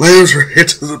slams her head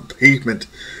to the pavement,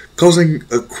 causing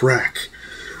a crack.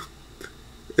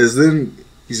 As then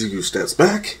Izuku steps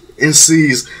back and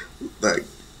sees, like,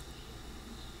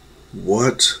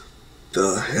 what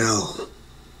the hell?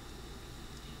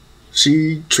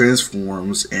 She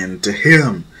transforms into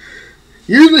him.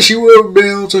 Usually she would have been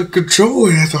able to control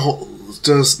it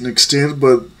to an extent,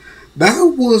 but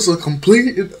that was a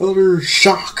complete and utter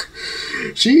shock.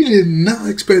 She did not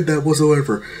expect that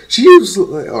whatsoever. She was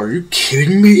like, are you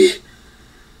kidding me?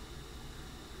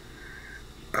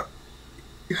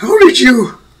 How did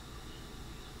you?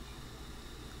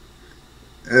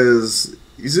 As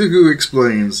Izuku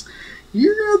explains,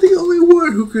 you're not the only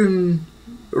one who can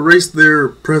erase their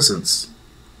presence.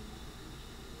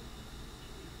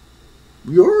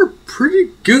 You're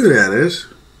pretty good at it.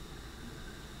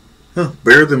 Huh,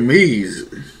 better than me.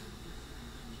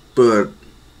 But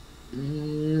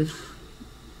when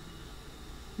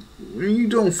you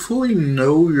don't fully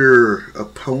know your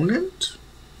opponent,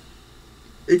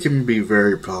 it can be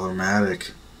very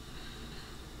problematic.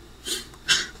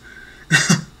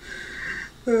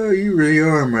 You really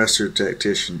are a master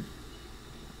tactician.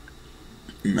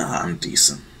 Nah, I'm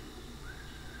decent.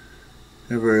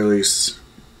 At the very least,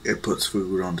 it puts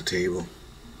food on the table.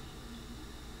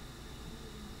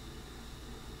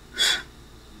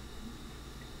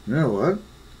 You know what?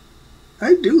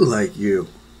 I do like you.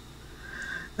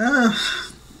 My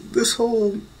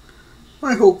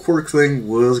whole quirk thing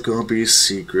was gonna be a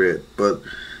secret, but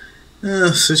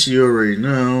since you already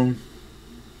know,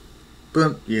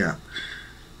 but yeah,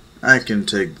 I can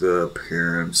take the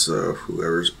appearance of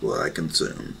whoever's blood I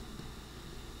consume.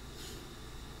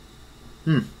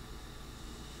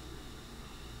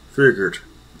 Figured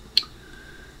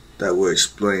that would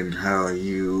explain how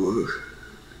you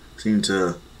seem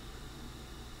to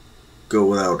go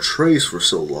without trace for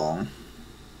so long.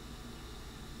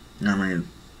 I mean,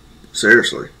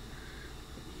 seriously.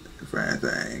 If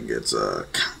anything, it's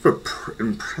kind of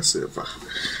impressive.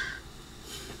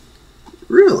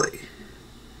 Really?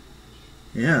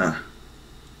 Yeah.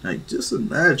 Like, just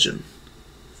imagine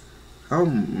how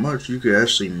much you could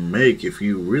actually make if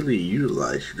you really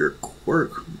utilized your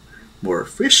quirk more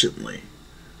efficiently.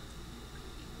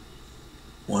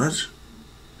 What?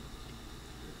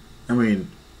 I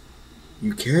mean,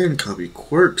 you can copy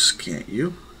quirks, can't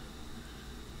you?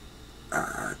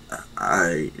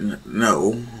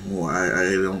 No,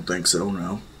 I don't think so,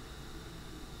 no.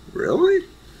 Really?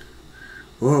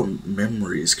 Well,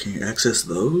 memories, can you access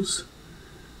those?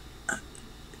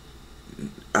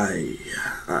 I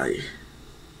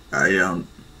don't.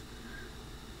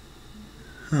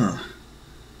 Huh.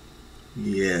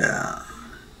 Yeah.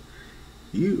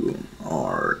 You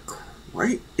are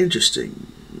quite interesting,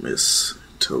 Miss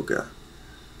Toga.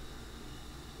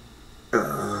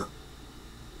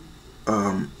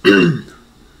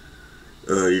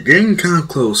 You're getting kind of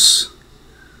close.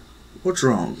 What's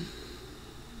wrong?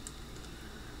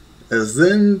 As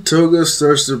then Toga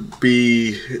starts to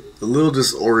be a little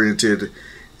disoriented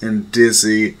and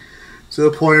dizzy to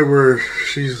the point where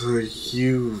she's like,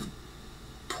 you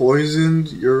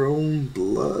poisoned your own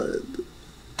blood?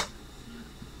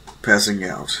 Passing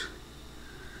out.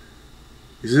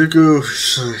 Izuku,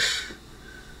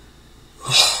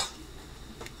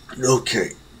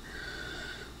 okay.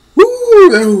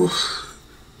 Woo!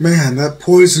 Man, that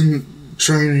poison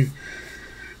training.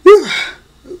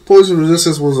 Poison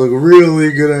resistance was a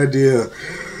really good idea.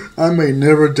 I may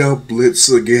never doubt Blitz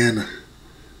again.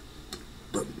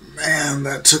 But man,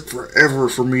 that took forever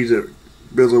for me to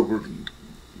build up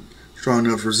strong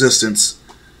enough resistance.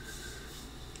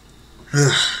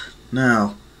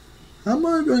 Now, how am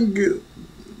I going to get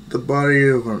the body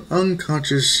of an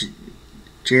unconscious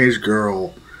teenage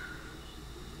girl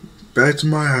back to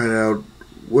my hideout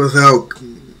without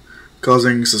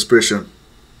causing suspicion?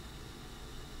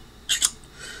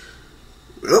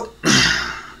 Well,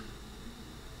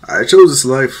 I chose this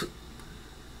life.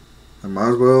 I might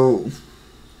as well.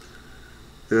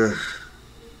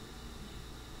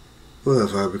 What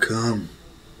have I become?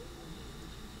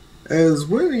 As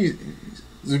when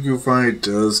Izuku finally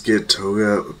does get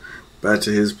Toga back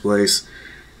to his place,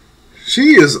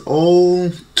 she is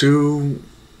all too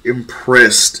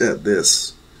impressed at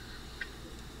this.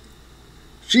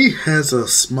 She has a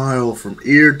smile from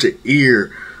ear to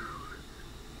ear,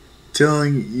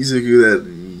 telling Izuku that,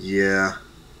 yeah,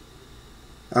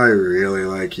 I really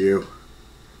like you.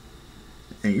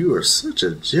 And you are such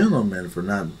a gentleman for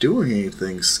not doing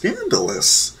anything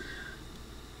scandalous.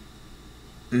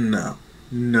 No,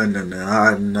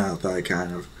 I'm not that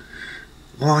kind of.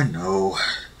 Oh, I know.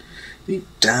 Deep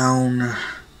down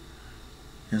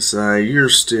inside, you're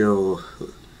still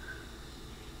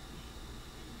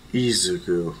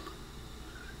Izuku.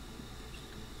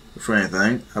 If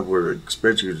anything, I would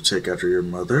expect you to take after your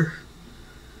mother.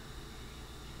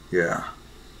 Yeah.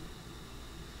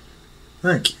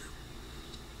 Thank you.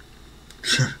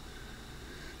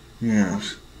 Yeah.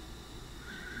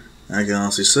 I can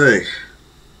honestly say,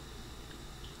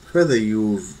 the fact that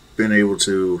you've been able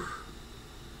to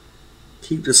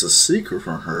keep this a secret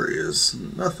from her is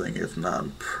nothing if not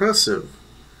impressive.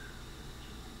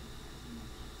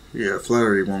 Yeah,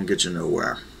 flattery won't get you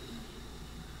nowhere.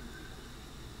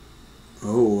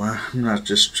 Oh, I'm not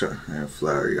just trying to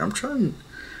flatter you. I'm trying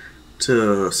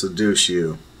to seduce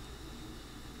you.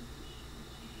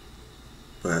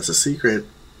 But it's a secret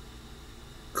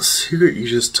you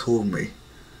just told me.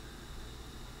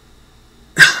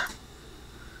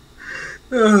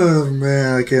 Oh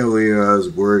man, I can't believe I was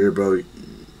worried about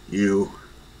you.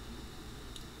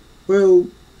 Well,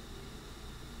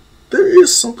 there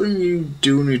is something you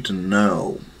do need to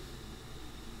know.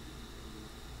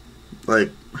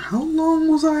 Like, how long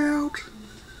was I out?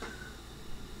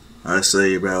 I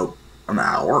say about an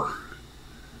hour.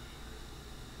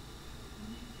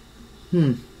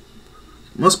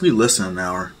 Must be less than an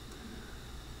hour.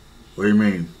 What do you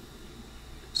mean?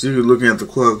 So you're looking at the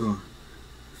clock.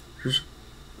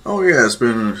 Oh yeah, it's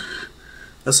been,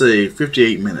 let's say,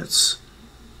 58 minutes.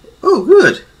 Oh,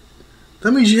 good.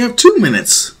 That means you have 2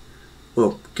 minutes.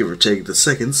 Well, give or take the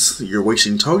seconds you're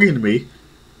wasting talking to me.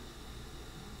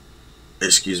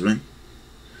 Excuse me.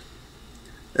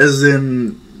 As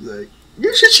in, like,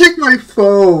 you should check my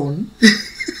phone.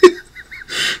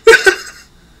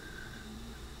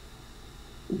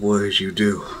 What did you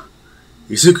do?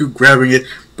 Izuku grabbing it,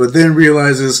 but then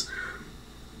realizes,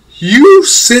 you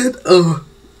said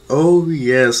oh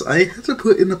yes, I had to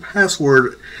put in the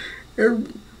password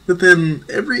within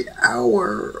every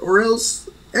hour, or else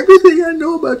everything I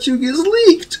know about you gets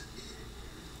leaked.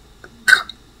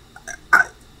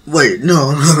 Wait,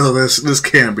 no, this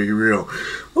can't be real.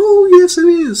 Oh yes, it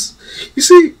is. You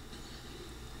see,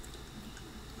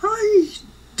 I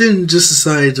didn't just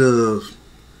decide to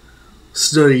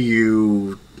study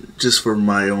you just for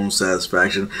my own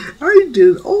satisfaction. I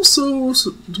did also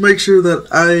to make sure that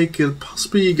I could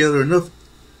possibly gather enough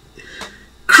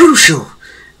crucial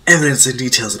evidence and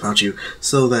details about you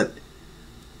so that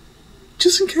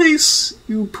just in case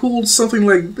you pulled something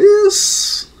like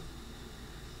this,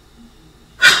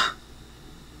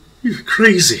 you're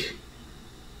crazy.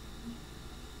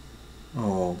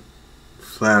 Oh,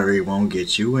 flattery won't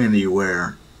get you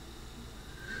anywhere.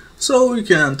 So you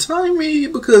can untie me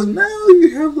because now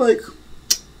you have like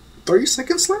 30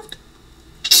 seconds left?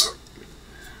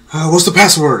 What's the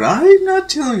password? I'm not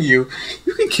telling you.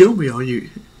 You can kill me all you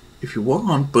if you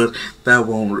want, but that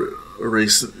won't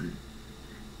erase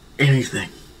anything.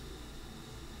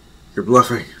 You're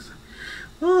bluffing.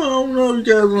 Oh no, you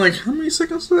got like how many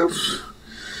seconds left?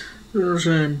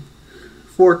 14,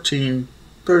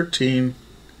 13.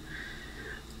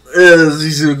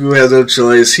 Izuku has no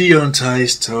choice. He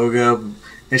unties Toga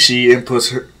and she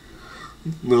inputs her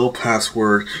little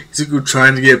password. Izuku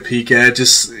trying to get a peek at it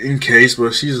just in case,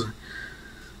 but she's like,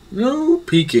 no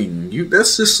peeking.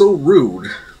 That's just so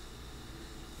rude.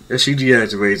 And she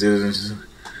deactivates it and she's like,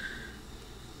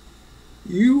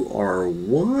 you are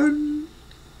one.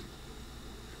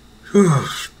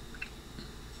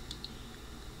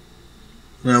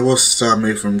 Now what's to stop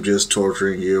me from just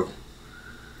torturing you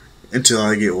until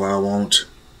I get what I want?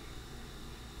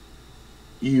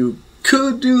 You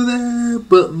could do that,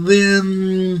 but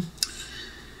then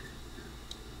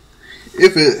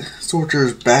if torture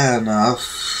is bad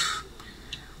enough,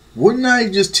 wouldn't I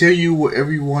just tell you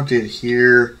whatever you wanted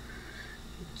here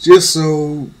just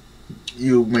so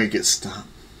you make it stop?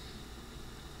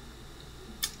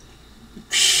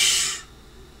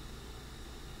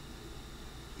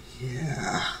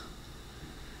 Yeah.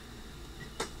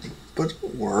 But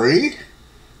don't worry,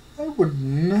 I would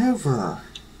never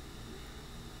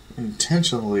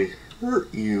intentionally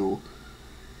hurt you.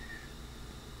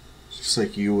 Just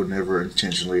like you would never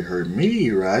intentionally hurt me,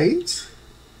 right?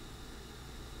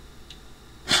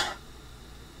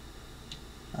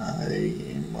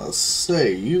 I must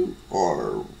say, you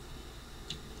are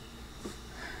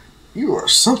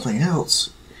something else,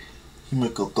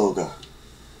 Himiko Toga.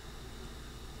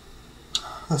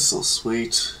 That's so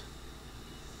sweet.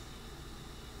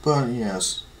 But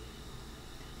yes,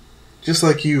 just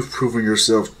like you've proven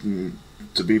yourself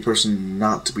to be a person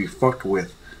not to be fucked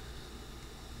with,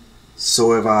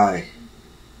 so have I.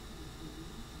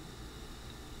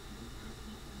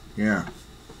 Yeah.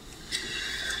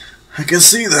 I can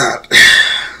see that.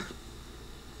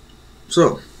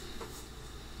 So,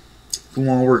 if you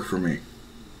want to work for me.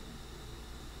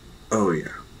 Oh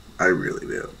yeah, I really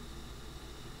do.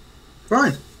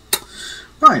 Fine.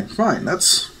 Fine.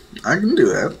 I can do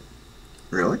that.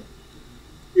 Really?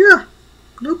 Yeah,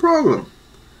 no problem.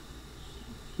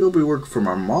 You'll be working for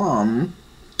my mom,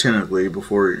 technically,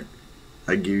 before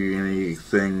I give you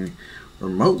anything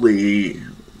remotely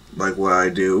like what I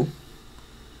do.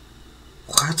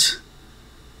 What?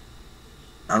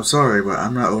 I'm sorry, but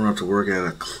I'm not old enough to work at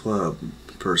a club,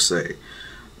 per se.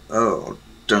 Oh,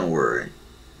 don't worry.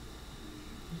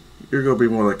 You're gonna be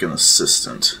more like an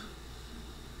assistant.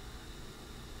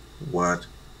 What?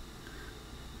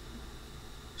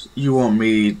 You want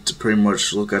me to pretty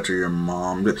much look after your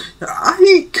mom?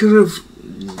 I could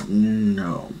have...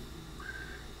 No.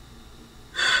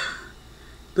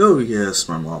 Though, yes,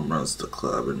 my mom runs the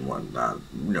club and whatnot.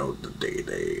 You know, the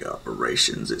day-to-day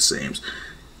operations, it seems.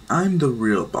 I'm the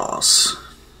real boss.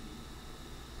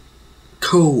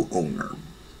 Co-owner.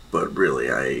 But really,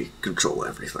 I control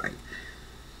everything.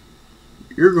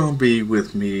 You're gonna be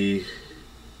with me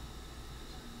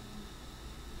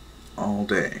all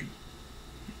day.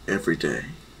 Every day.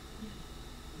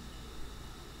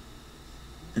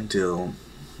 Until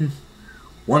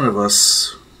one of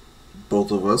us,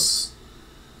 both of us,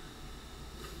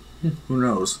 who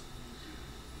knows,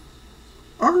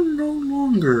 are no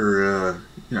longer,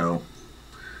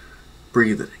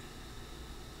 breathing.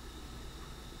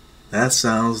 That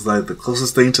sounds like the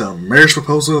closest thing to a marriage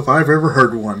proposal if I've ever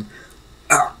heard one.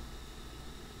 Ah.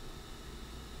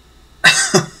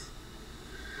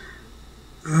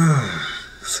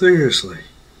 Seriously.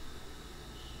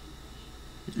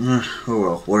 Oh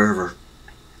well, whatever.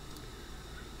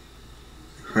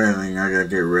 If anything, I gotta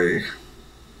get ready.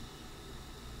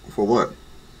 For what?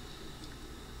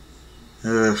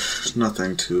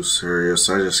 Nothing too serious.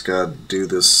 I just gotta do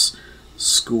this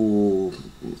school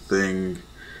thing.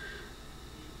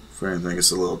 If anything,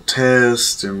 it's a little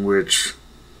test in which,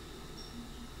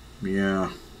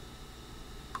 yeah.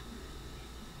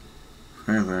 If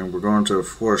anything, we're going to a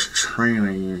forced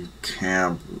training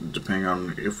camp, depending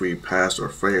on if we pass or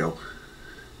fail.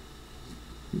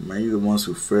 Maybe the ones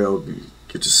who fail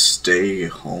get to stay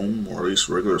home, or at least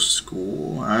regular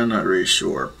school. I'm not really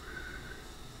sure.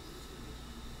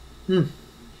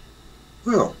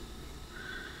 Well,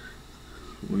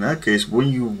 in that case,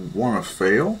 wouldn't you want to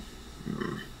fail?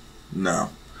 No.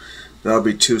 That would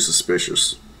be too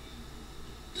suspicious.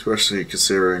 Especially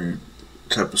considering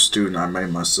the type of student I made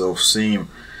myself seem.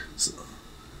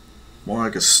 More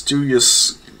like a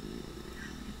studious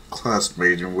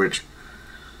classmate in which...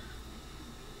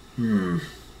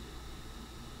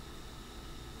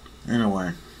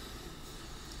 Anyway.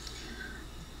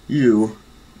 You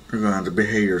are going to have to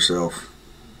behave yourself.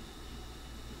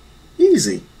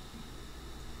 Easy.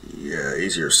 Yeah,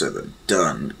 easier said than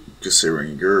done,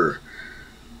 considering your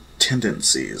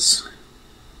tendencies.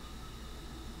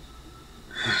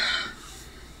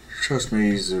 Trust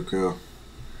me, Zuko.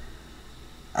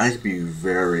 I can be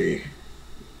very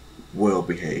well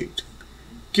behaved,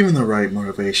 given the right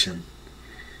motivation.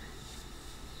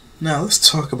 Now let's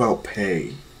talk about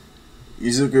pay.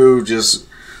 Izuku just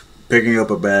picking up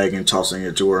a bag and tossing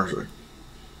it to her.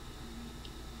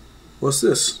 What's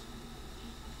this?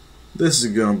 This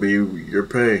is gonna be your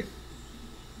pay.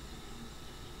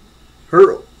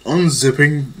 Her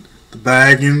unzipping the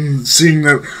bag and seeing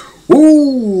that,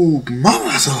 ooh,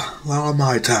 mama's a lot of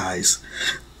my ties.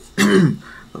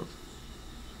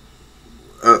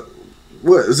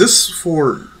 What is this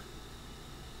for?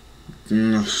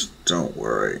 Don't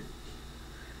worry.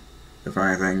 If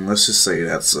anything, let's just say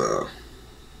that's a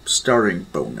starting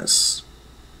bonus.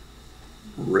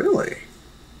 Really?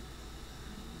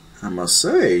 I must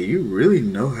say, you really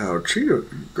know how to treat a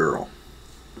girl.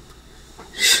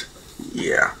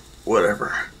 Yeah,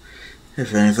 whatever.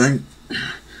 If anything,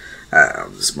 I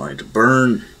have this money to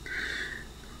burn.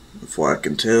 Before I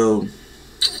can tell,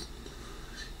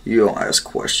 you don't ask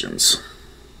questions.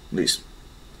 At least,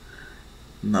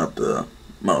 not the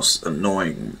most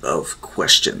annoying of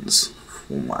questions,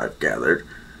 from what I've gathered.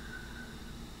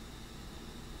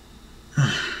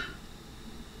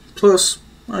 Plus,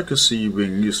 I could see you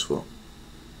being useful.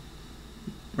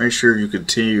 Make sure you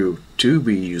continue to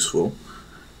be useful,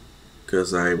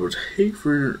 because I would hate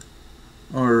for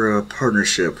our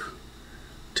partnership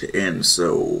to end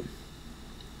so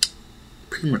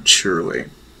prematurely.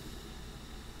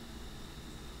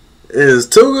 As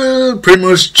Toga pretty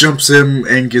much jumps him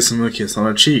and gives him a kiss on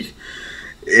the cheek.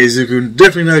 Izuku,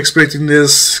 definitely not expecting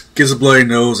this, gets a bloody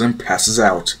nose and passes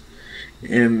out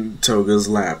in Toga's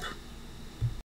lap.